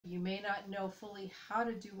You may not know fully how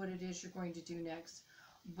to do what it is you're going to do next,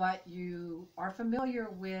 but you are familiar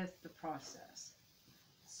with the process.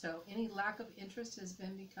 So any lack of interest has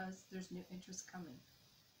been because there's new interest coming.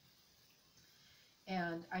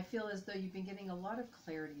 And I feel as though you've been getting a lot of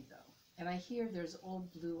clarity, though. And I hear there's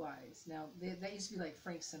old blue eyes. Now, that used to be like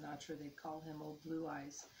Frank Sinatra. They'd call him old blue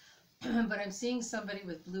eyes. But I'm seeing somebody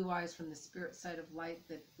with blue eyes from the spirit side of life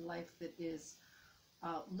that is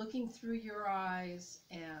looking through your eyes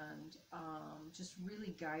and just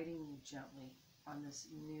really guiding you gently on this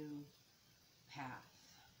new path.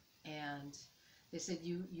 And they said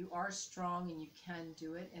you are strong and you can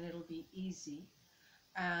do it, and it'll be easy.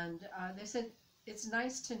 And they said it's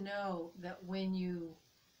nice to know that when you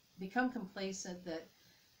become complacent, that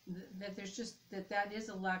there's just that is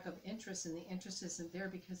a lack of interest, and the interest isn't there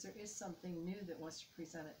because there is something new that wants to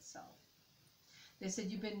present itself. They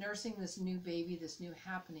said you've been nursing this new baby, this new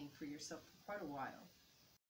happening for yourself for quite a while.